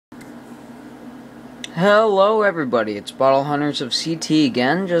Hello everybody, it's Bottle Hunters of CT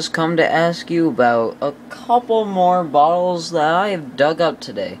again, just come to ask you about a couple more bottles that I have dug up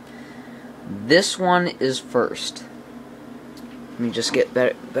today. This one is first. Let me just get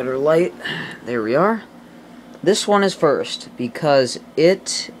better light. There we are. This one is first because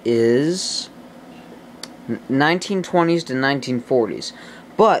it is 1920s to 1940s.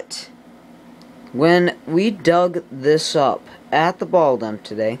 But when we dug this up at the ball dump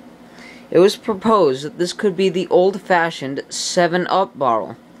today, it was proposed that this could be the old-fashioned 7-Up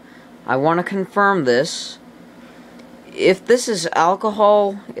bottle. I want to confirm this. If this is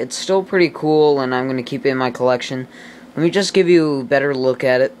alcohol, it's still pretty cool, and I'm going to keep it in my collection. Let me just give you a better look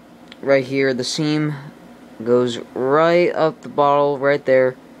at it. Right here, the seam goes right up the bottle, right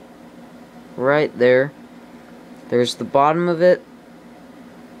there. Right there. There's the bottom of it.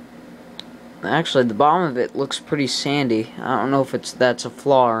 Actually, the bottom of it looks pretty sandy. I don't know if that's a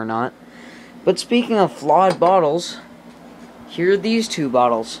flaw or not. But speaking of flawed bottles, here are these two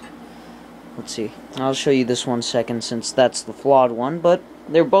bottles. Let's see. I'll show you this one second since that's the flawed one, but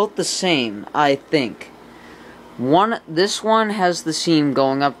they're both the same, I think. This one has the seam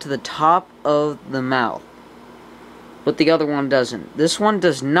going up to the top of the mouth, but the other one doesn't. This one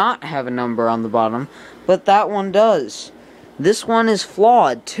does not have a number on the bottom, but that one does. This one is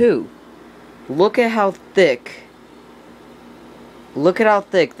flawed too. Look at how thick. Look at how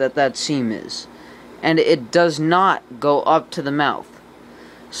thick that seam is. And it does not go up to the mouth.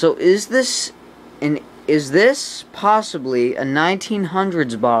 So is this possibly a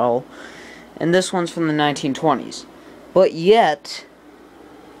 1900s bottle, and this one's from the 1920s? But yet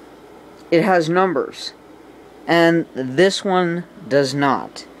it has numbers, and this one does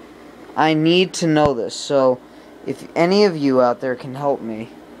not. I need to know this, so if any of you out there can help me,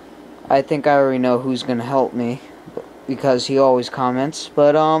 I think I already know who's going to help me, because he always comments,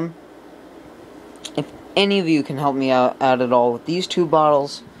 but if any of you can help me out at all with these two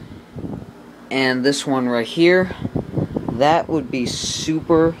bottles and this one right here, that would be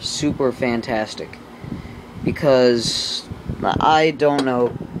super fantastic, because I don't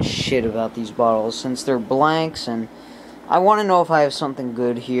know shit about these bottles since they're blanks, and I want to know if I have something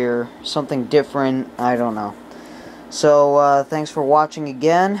good here, something different. I don't know. So thanks for watching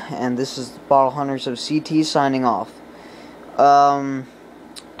again, and this is Bottle Hunters of CT signing off.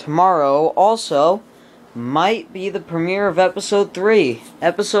 Tomorrow also might be the premiere of episode 3.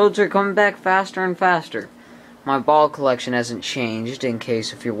 Episodes are coming back faster and faster. My bottle collection hasn't changed, in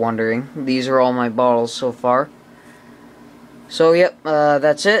case if you're wondering. These are all my bottles so far. So yep,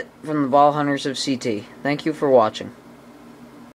 that's it from the Bottle Hunters of CT. Thank you for watching.